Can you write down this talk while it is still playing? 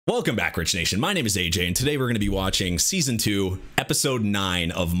Welcome back, Rich Nation. My name is AJ, and today we're going to be watching Season 2, Episode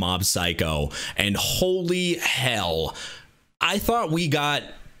 9 of Mob Psycho. And holy hell, I thought we got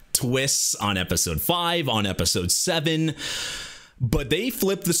twists on Episode 5, on Episode 7, but they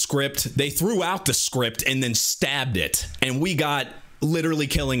flipped the script, they threw out the script, and then stabbed it. And we got literally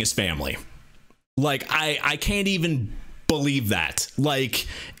killing his family. Like, I can't even believe that. Like,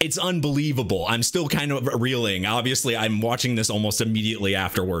 it's unbelievable. I'm still kind of reeling. Obviously, I'm watching this almost immediately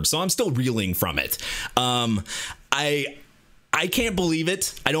afterwards, so I'm still reeling from it. I can't believe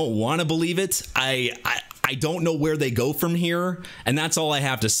it. I don't want to believe it. I don't know where they go from here, and that's all I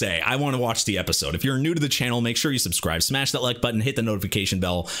have to say. I want to watch the episode. If you're new to the channel, make sure you subscribe, smash that like button, hit the notification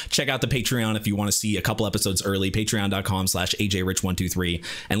bell, check out the Patreon if you want to see a couple episodes early, patreon.com/ajrich123,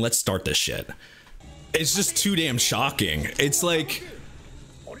 and let's start this shit. It's just too damn shocking. It's like,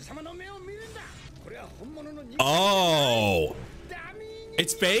 oh,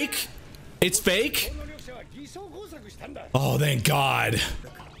 it's fake? It's fake? Oh, thank God.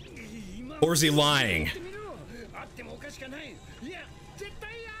 Or is he lying?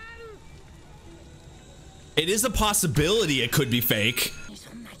 It is a possibility it could be fake.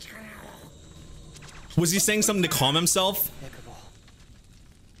 Was he saying something to calm himself?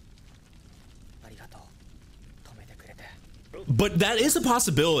 But that is a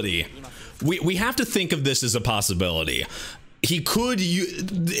possibility. We have to think of this as a possibility. He could,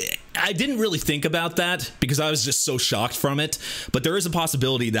 I didn't really think about that because I was just so shocked from it, but there is a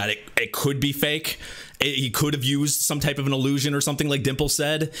possibility that it could be fake. He could have used some type of an illusion or something like Dimple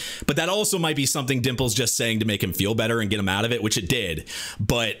said, but that also might be something Dimple's just saying to make him feel better and get him out of it, which it did.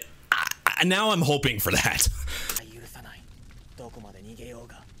 But now I'm hoping for that.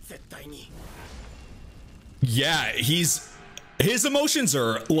 Yeah, his emotions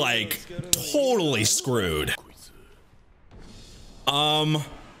are like totally screwed. Oh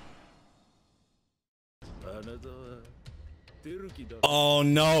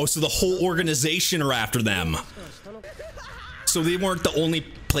no, so the whole organization are after them. So they weren't the only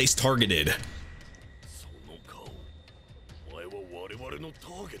place targeted.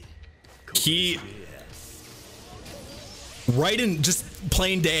 Right in just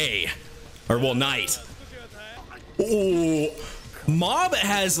plain day. Or well, night. Oh, Mob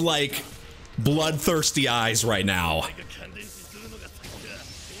has like bloodthirsty eyes right now.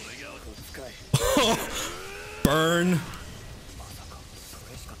 Burn.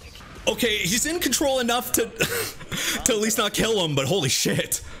 Okay, he's in control enough to to at least not kill him, but holy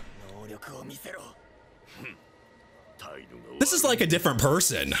shit. This is like a different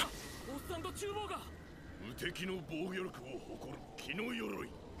person.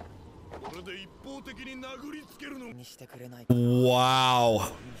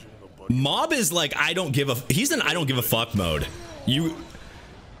 Wow. Mob is like, he's in I don't give a fuck mode.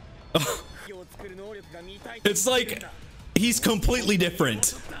 It's like he's completely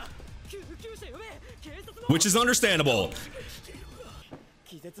different, which is understandable.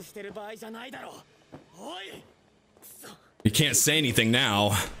 You can't say anything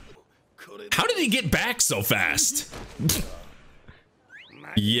now. How did he get back so fast?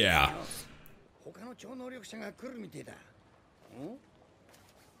 Yeah.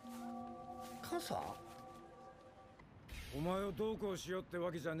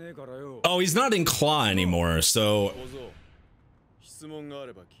 Oh, he's not in Claw anymore, so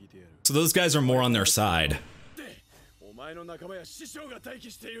those guys are more on their side.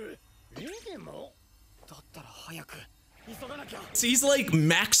 So he's like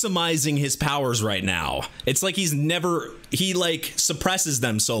maximizing his powers right now. It's like he like suppresses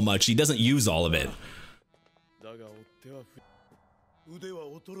them so much he doesn't use all of it.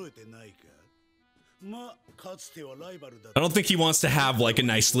 I don't think he wants to have like a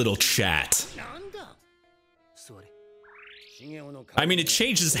nice little chat. I mean, it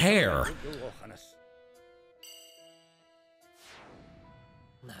changed his hair.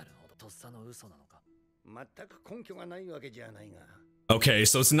 Okay,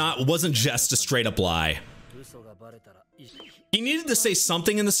 so wasn't just a straight up lie. He needed to say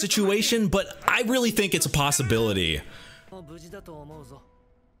something in the situation, but I really think it's a possibility.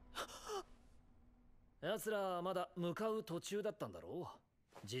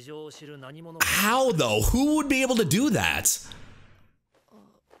 How though? Who would be able to do that?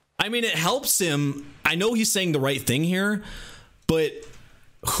 I mean, it helps him. I know he's saying the right thing here, but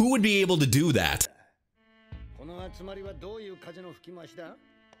who would be able to do that?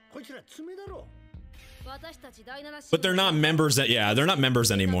 But they're not members. Yeah, they're not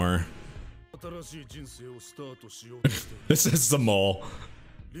members anymore. This is the mole.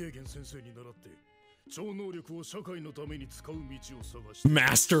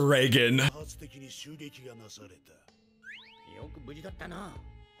 Master Reagan.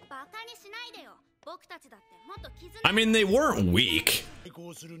 I mean, they weren't weak.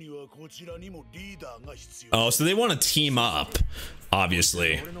 Oh, so they want to team up,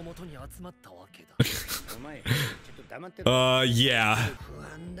 obviously. Yeah.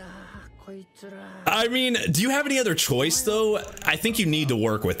 I mean, do you have any other choice, though? I think you need to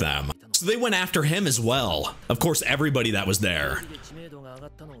work with them. So they went after him as well. Of course, everybody that was there.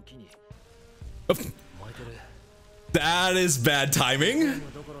 That is bad timing.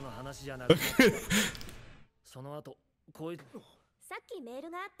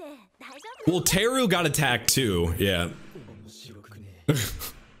 Well, Teru got attacked too. Yeah.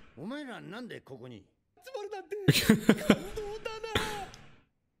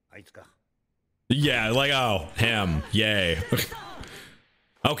 Yeah, like, oh, him. Yay.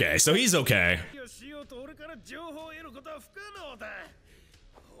 Okay, so he's okay.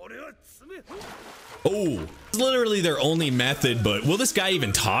 Oh, it's literally their only method, but will this guy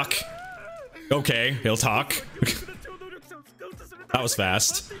even talk? Okay, he'll talk. That was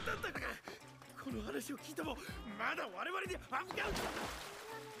fast.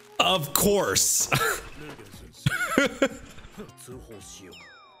 Of course.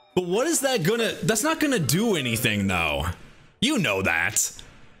 But what is that gonna... That's not gonna do anything, though. You know that.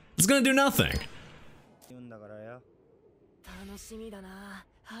 It's gonna do nothing.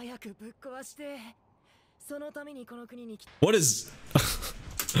 What is...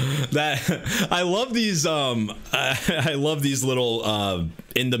 that... I love these, I love these little,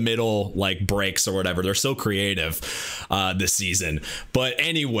 in the middle, like, breaks or whatever. They're so creative, this season. But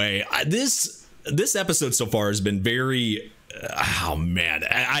anyway, this episode so far has been very... oh man,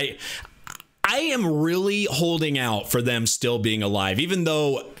 I am really holding out for them still being alive, even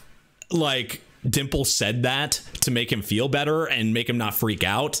though, like, Dimple said that to make him feel better and make him not freak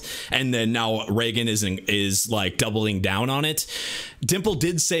out, and then now Reagan is like doubling down on it. Dimple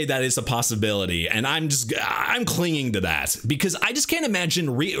did say that is a possibility, and I'm clinging to that because I just can't imagine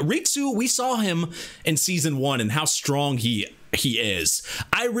Ritsu. We saw him in season 1 and how strong he is.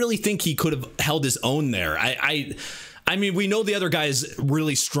 I really think he could have held his own there. I mean, we know the other guy's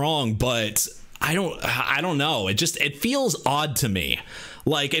really strong, but I don't know. It feels odd to me.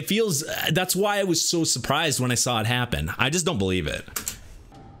 Like, it feels, that's why I was so surprised when I saw it happen. I just don't believe it.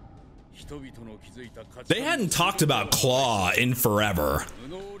 They hadn't talked about Claw in forever.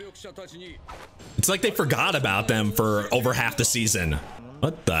 It's like they forgot about them for over half the season.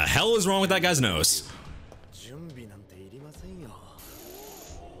 What the hell is wrong with that guy's nose?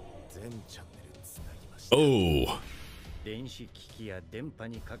 Oh.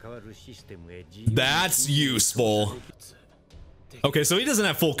 That's useful. Okay, so he doesn't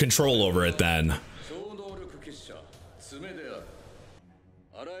have full control over it then.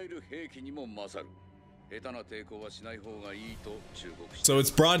 So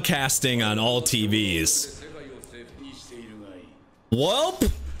it's broadcasting on all TVs.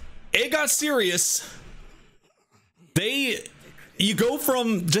 Welp, it got serious. You go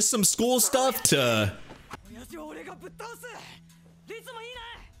from just some school stuff to...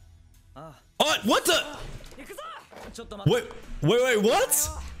 Oh, what the? Wait, what?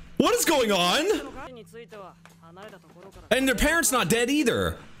 What is going on? And their parents not dead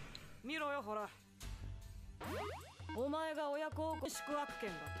either.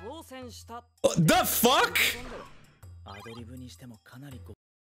 The fuck?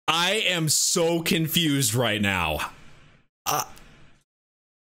 I am so confused right now.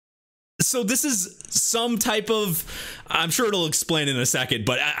 So this is some type of, I'm sure it'll explain in a second,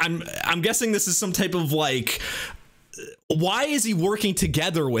 but I'm guessing this is some type of, like, why is he working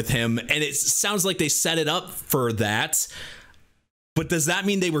together with him? And it sounds like they set it up for that. But does that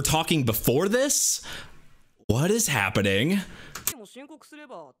mean they were talking before this? What is happening?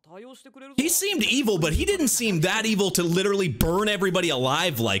 He seemed evil, but he didn't seem that evil to literally burn everybody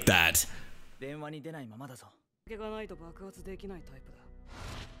alive like that.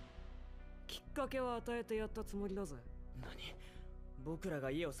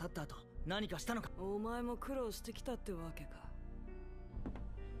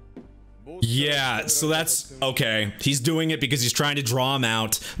 Yeah, so that's okay. He's doing it because he's trying to draw him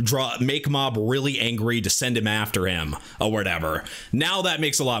out, make Mob really angry to send him after him or whatever. Now that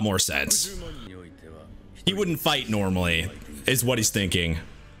makes a lot more sense. He wouldn't fight normally, is what he's thinking.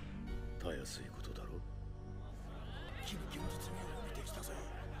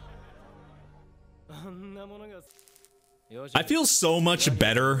 I feel so much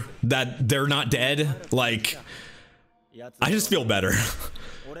better that they're not dead. Like, I just feel better.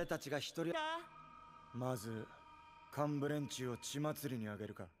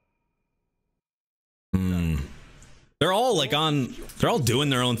 They're all like they're all doing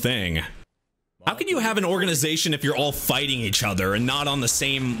their own thing. How can you have an organization if you're all fighting each other and not on the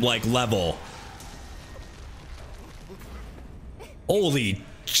same like level? Holy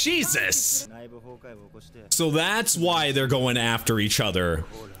Jesus. So that's why they're going after each other.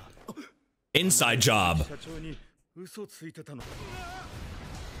 Inside job.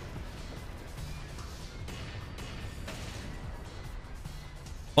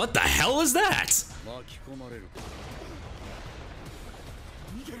 What the hell is that?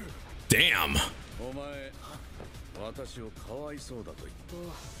 Damn.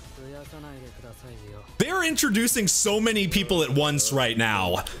 They're introducing so many people at once right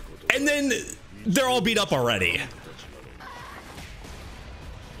now, and then they're all beat up already.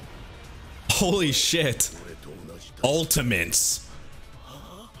 Holy shit. Ultimates.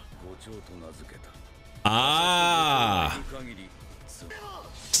 Ah.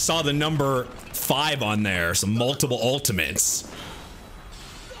 Saw the number 5 on there, some multiple ultimates.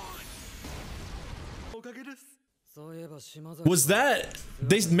 Was that,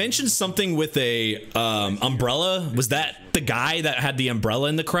 they mentioned something with a umbrella? Was that the guy that had the umbrella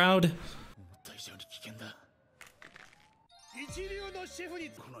in the crowd?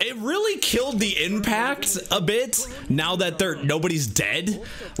 It really killed the impact a bit now that nobody's dead.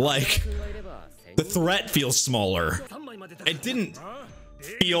 Like, the threat feels smaller. It didn't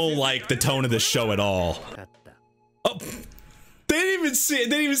feel like the tone of the show at all. Oh, they didn't even see it.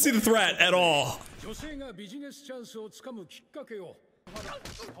 They didn't even see the threat at all.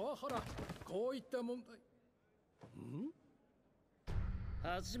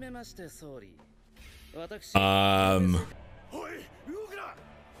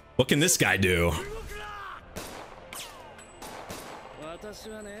 What can this guy do?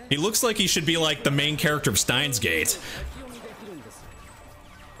 He looks like he should be like the main character of Steins Gate.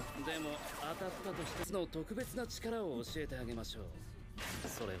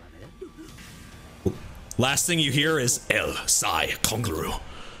 Last thing you hear is El Sai Konguru.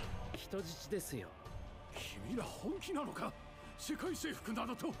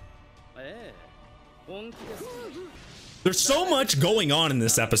 There's so much going on in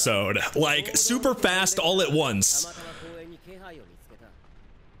this episode, like super fast all at once.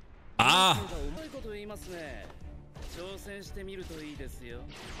 Ah.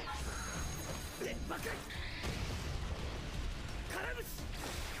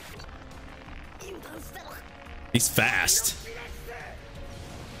 He's fast.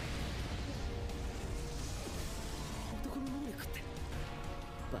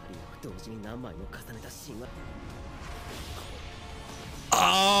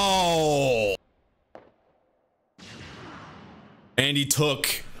 Oh. And he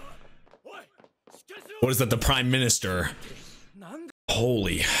took, what is that, the Prime Minister?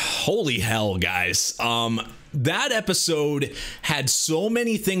 Holy hell, guys. That episode had so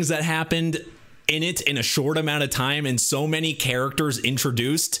many things that happened in it in a short amount of time and so many characters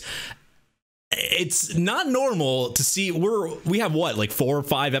introduced. It's not normal to see. We have what, like 4 or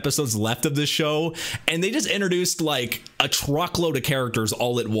 5 episodes left of this show, and they just introduced like a truckload of characters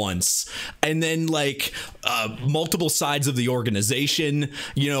all at once, and then like multiple sides of the organization,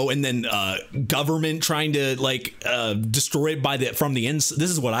 you know, and then government trying to like destroy it from the inside. This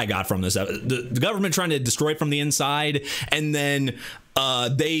is what I got from this. The government trying to destroy it from the inside, and then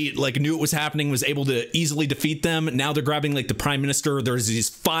they like knew it was happening, was able to easily defeat them. Now they're grabbing like the Prime Minister. There's these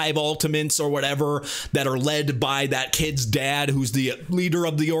 5 ultimates or whatever that are led by that kid's dad, who's the leader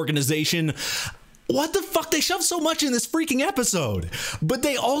of the organization. What the fuck? They shoved so much in this freaking episode, but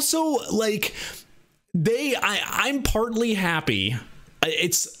they also like I'm partly happy.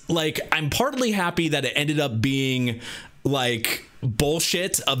 It's like I'm partly happy that it ended up being like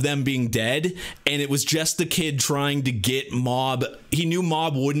bullshit of them being dead, and it was just the kid trying to get Mob. He knew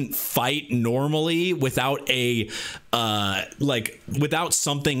Mob wouldn't fight normally without a without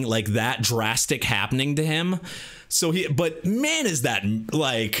something like that drastic happening to him. So but man, is that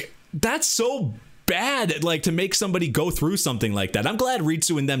like, that's so bad, like to make somebody go through something like that. I'm glad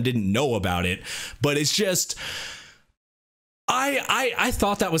Ritsu and them didn't know about it, but it's just I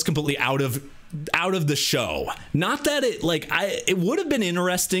thought that was completely out of the show. Not that it like it would have been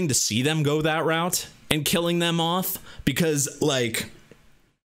interesting to see them go that route and killing them off, because like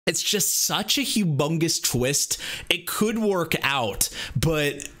it's just such a humongous twist. It could work out,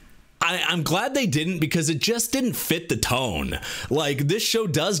 but I'm glad they didn't, because it just didn't fit the tone. Like, this show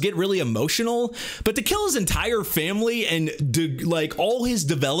does get really emotional, but to kill his entire family and like all his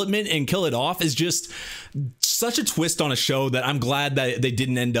development and kill it off is just, such a twist on a show that I'm glad that they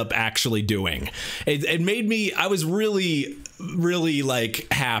didn't end up actually doing. It made me, I was really like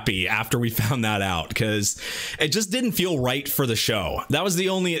happy after we found that out, because it just didn't feel right for the show. That was the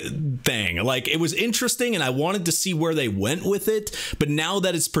only thing. Like, it was interesting and I wanted to see where they went with it, but now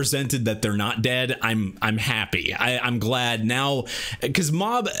that it's presented that they're not dead, I'm happy. I'm glad now, because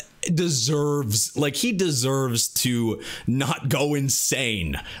Mob deserves, like, he deserves to not go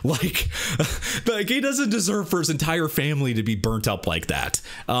insane. Like he doesn't deserve for his entire family to be burnt up like that.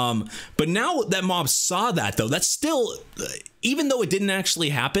 But now that Mob saw that, though, that's still, even though it didn't actually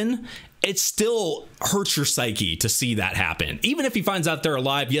happen, it still hurts your psyche to see that happen. Even if he finds out they're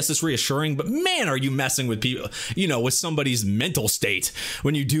alive, yes, it's reassuring, but man, are you messing with people, you know, with somebody's mental state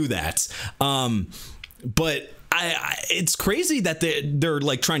when you do that. But it's crazy that they're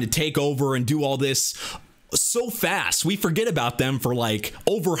like trying to take over and do all this so fast. We forget about them for like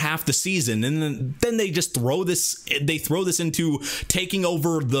over half the season, and then they just throw this into taking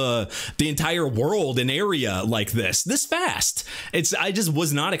over the entire world and area like this fast. I just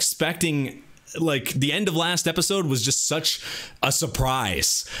was not expecting. Like, the end of last episode was just such a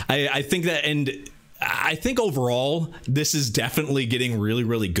surprise. I think that, and I think overall this is definitely getting really,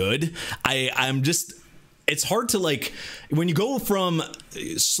 really good. I'm just, it's hard to, like, when you go from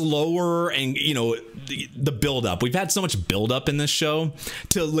slower and, you know, the build up, we've had so much build up in this show,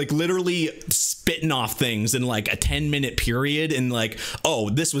 to like literally spitting off things in like a 10-minute period, and like, oh,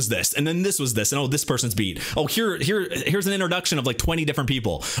 this was this, and then this was this, and oh, this person's beat. Oh, here's an introduction of like 20 different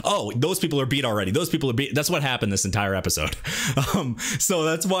people. Oh, those people are beat already. Those people are beat. That's what happened this entire episode. So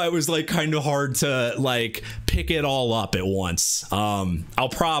that's why it was like kind of hard to like pick it all up at once. I'll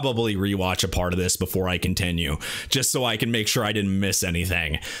probably rewatch a part of this before I continue, just so I can make sure I didn't miss anything.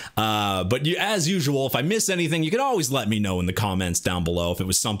 But as usual, if I miss anything, you can always let me know in the comments down below if it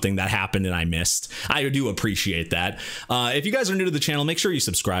was something that happened and I missed. I do appreciate that. If you guys are new to the channel, make sure you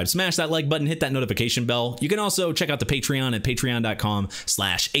subscribe, smash that like button, hit that notification bell. You can also check out the Patreon at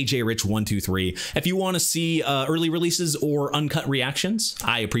patreon.com/ajrich123 if you want to see early releases or uncut reactions.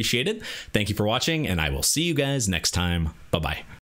 I appreciate it. Thank you for watching, and I will see you guys next time. Bye-bye.